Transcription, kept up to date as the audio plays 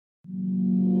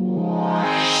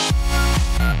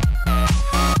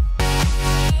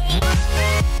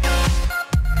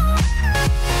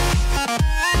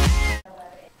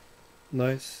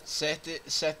Nice. Set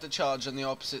the charge on the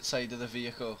opposite side of the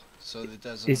vehicle so that it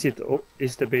doesn't.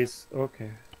 Is the base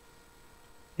okay?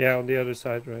 Yeah, on the other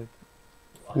side, right?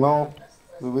 No,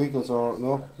 the vehicles are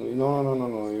no.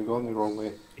 You're going the wrong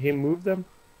way. He moved them.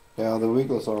 Yeah, the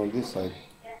vehicles are on this side.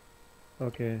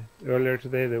 Okay. Earlier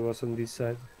today they was on this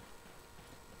side.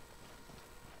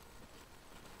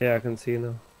 Yeah, I can see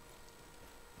now.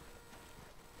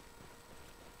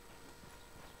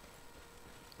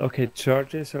 Okay,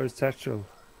 charges or satchel?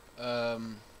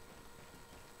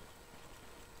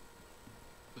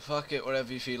 Fuck it,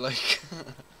 whatever you feel like.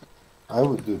 I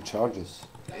would do charges.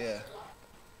 Yeah.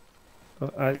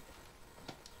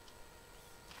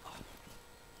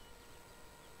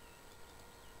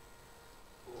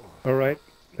 Alright,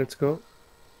 let's go.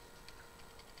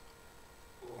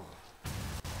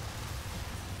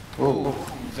 Oh,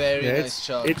 very Yeah, nice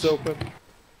charge. It's open.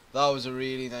 That was a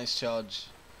really nice charge.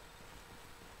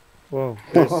 Whoa,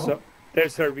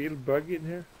 there's a real bug in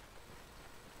here.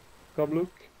 Come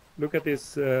look. Look at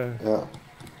this. Yeah.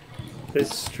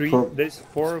 There's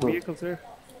four vehicles here.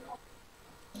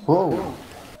 Whoa.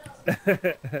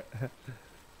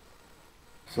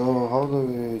 So how do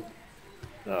we?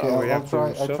 Okay, I'll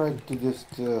try. I tried to just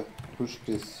push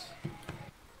this.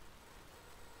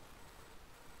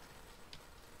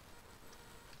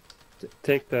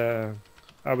 Take the.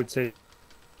 I would say.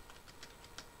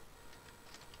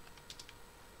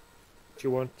 What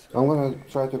you want? I'm gonna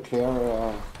try to clear.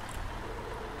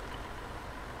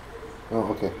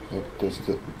 Oh, okay. It just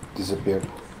disappeared.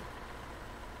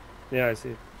 Yeah, I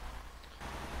see.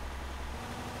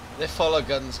 They follow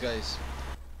guns, guys.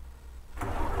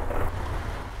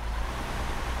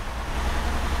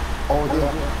 Oh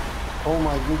yeah. Oh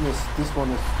my goodness, this one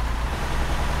is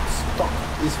stuck.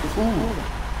 It's full.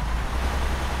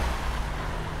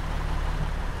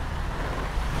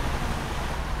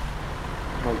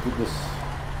 My goodness.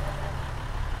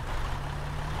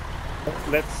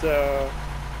 Let's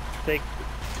take.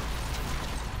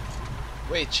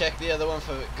 Wait, check the other one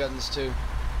for guns too.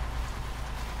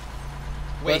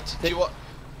 Wait, do you want?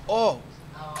 Oh,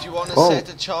 do you want to set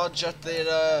a charge at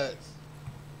their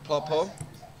plot hole?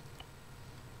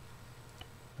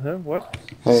 Huh? What?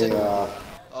 Hey,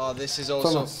 oh, this is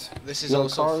also Thomas, this is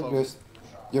also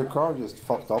your car just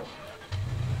fucked up.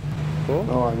 Oh?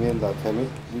 No, I mean that, Hemi.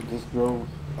 You just drove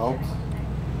out.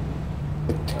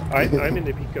 I'm in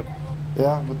the pickup.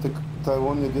 Yeah, but the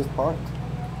one you just parked.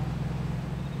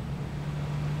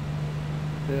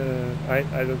 I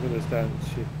don't understand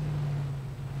shit.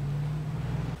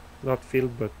 Not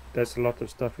filled, but there's a lot of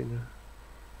stuff in there.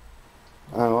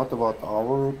 What about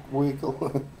our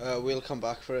vehicle? we'll come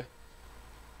back for it.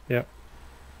 Yeah.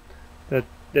 The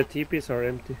TPs are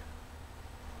empty.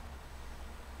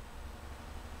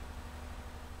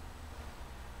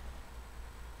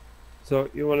 So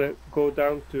you wanna go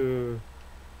down to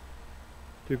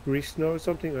Grishno or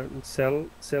something and sell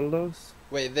those?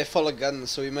 Wait, they follow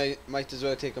guns, so we might as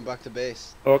well take them back to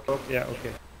base. Okay. Yeah.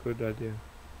 Okay. Good idea.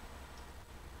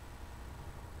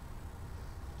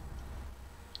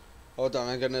 Hold on,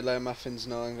 I'm gonna let Muffins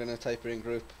know. I'm gonna type her in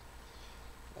group.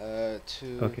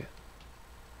 To. Okay.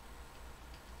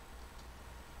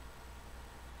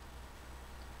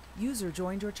 User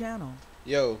joined your channel.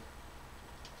 Yo.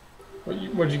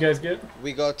 What'd you guys get?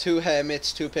 We got 2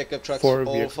 helmets, 2 pickup trucks, Four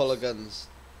all vehicles. full of guns.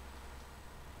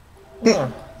 Huh.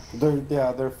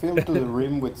 They're filled to the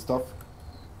rim with stuff.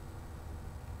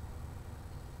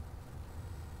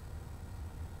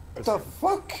 What the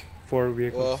fuck? 4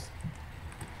 vehicles. Whoa.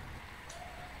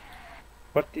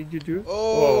 What did you do?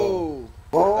 Oh!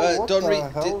 What don't the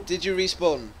hell? did you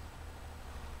respawn?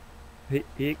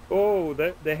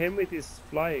 The helmet is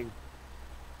flying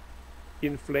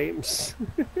in flames.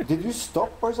 Did you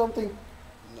stop or something?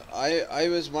 I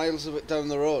was miles down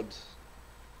the road.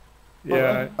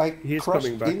 Yeah, I he's crashed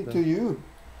coming back into now. you.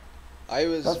 I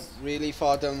was really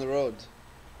far down the road.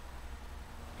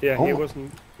 Yeah, he Oh.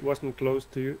 wasn't close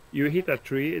to you. You hit a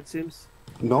tree, it seems.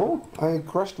 No, I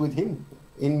crashed with him.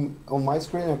 On my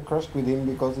screen, I crashed with him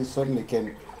because he suddenly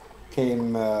came.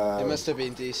 It must have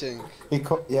been desync. He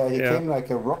came like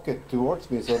a rocket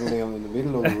towards me suddenly in the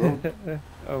middle of the road.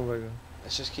 Oh my god.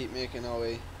 Let's just keep making our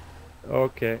way.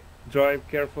 Okay, drive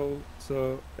careful,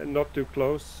 so not too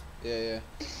close. Yeah.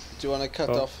 Do you want to cut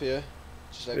off here?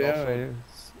 Just like off road?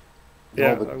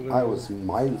 Yeah, No, but I was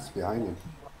miles behind him.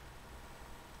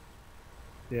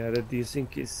 Yeah, the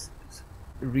desync is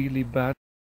really bad.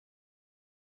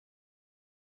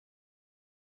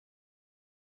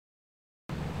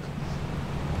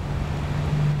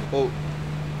 Oh,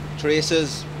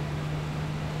 tracers.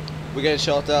 We're getting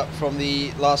shot at from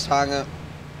the last hangar.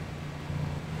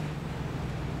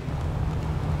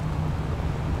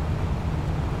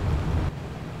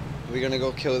 we gonna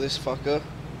go kill this fucker?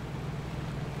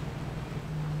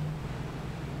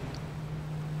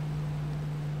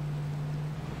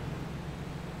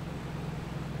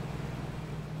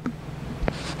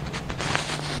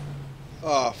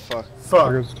 Oh fuck.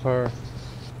 Fuck. There goes the fire.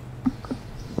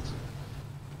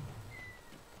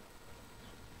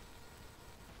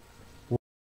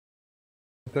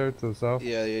 There to the south.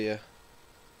 Yeah.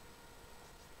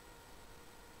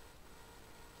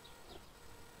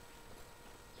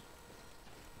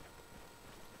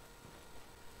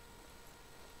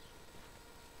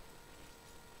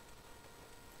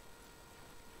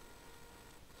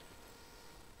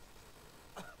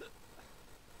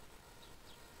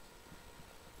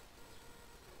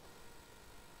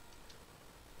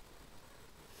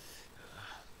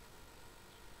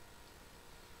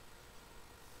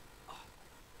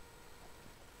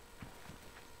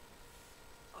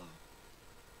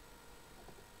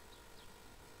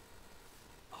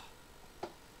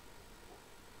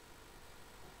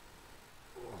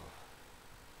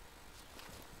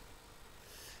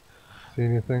 See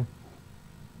anything?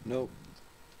 Nope.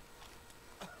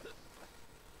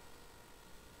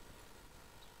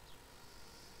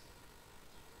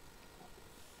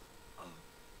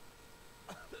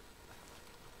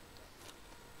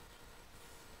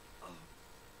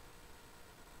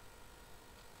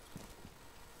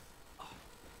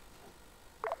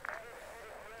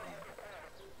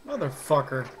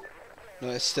 Motherfucker. No,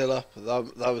 it's still up.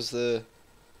 That was the...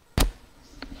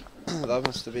 that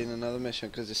must have been another mission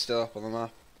because it's still up on the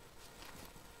map.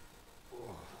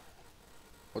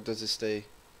 Or does it stay?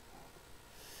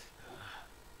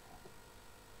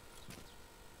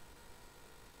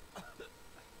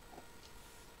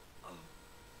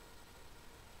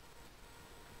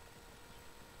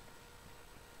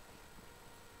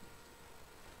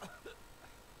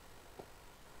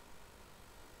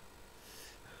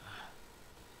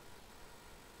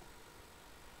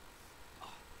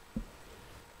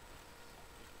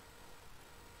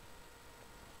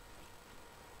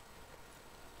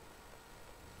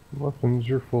 Muffins,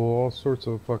 you're full of all sorts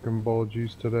of fucking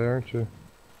bulges today, aren't you?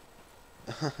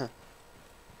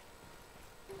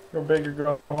 Go big or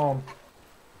go home.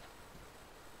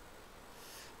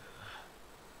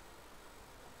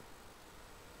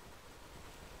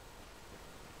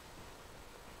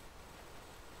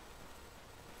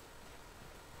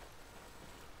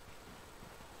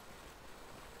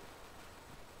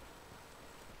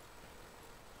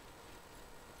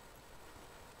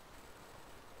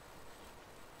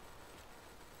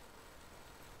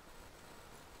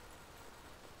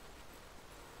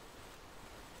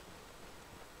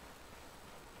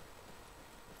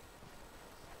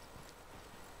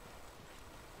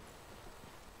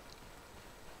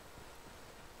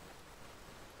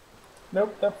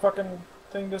 Nope, that fucking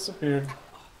thing disappeared.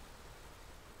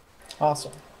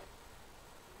 Awesome.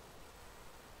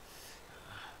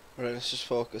 Right, let's just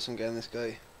focus on getting this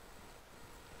guy.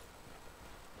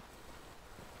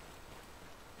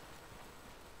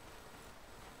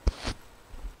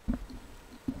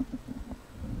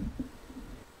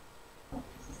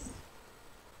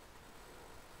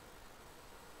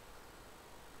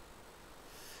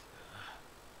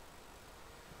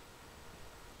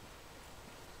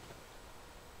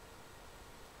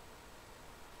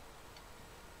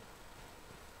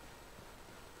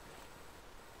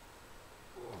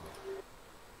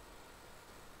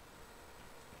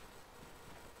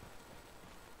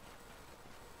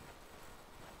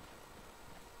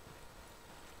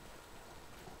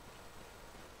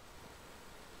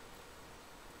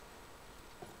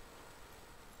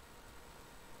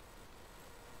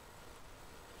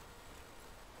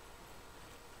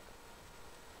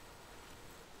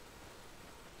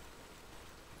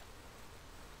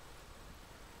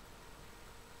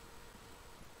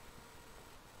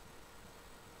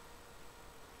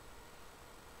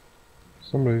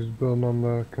 Somebody's building on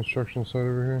the construction site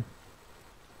over here.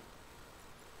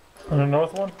 On the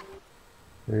north one?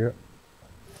 Yeah.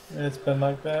 It's been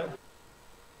like that.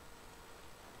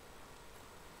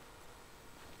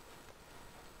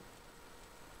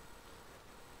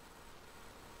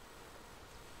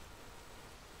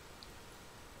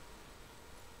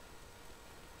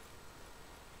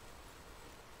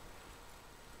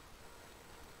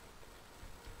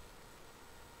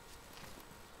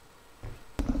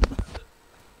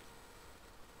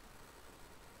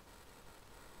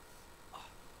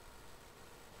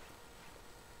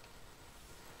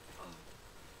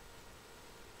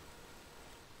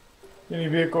 Any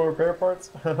vehicle repair parts?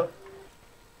 The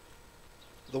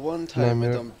one time No, I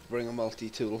no. don't bring a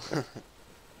multi-tool.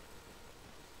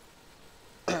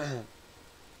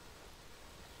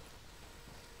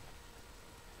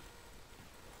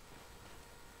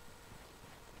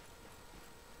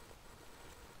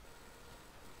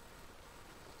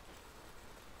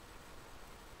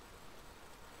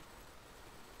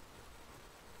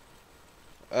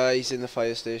 He's in the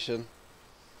fire station.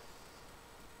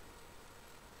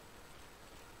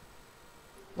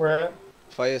 Where at?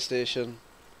 Fire station.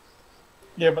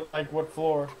 Yeah, but like what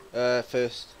floor?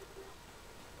 First.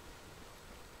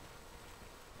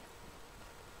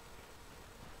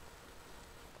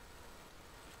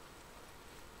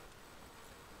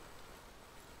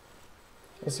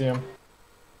 I see him.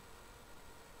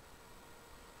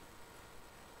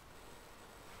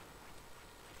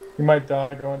 He might die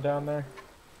going down there.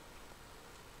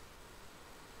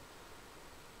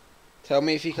 Tell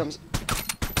me if he comes.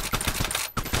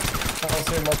 I don't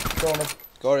see him up going up.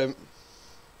 Got him.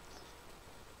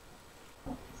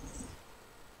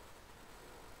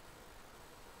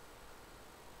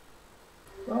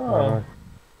 Oh.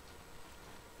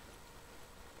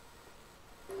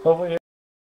 Hopefully.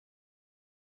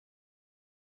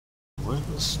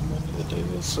 As many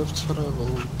days I've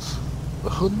traveled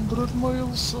 100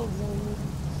 miles alone.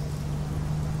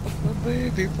 A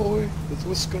baby boy with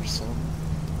whiskers on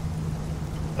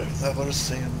I've never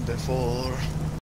seen before.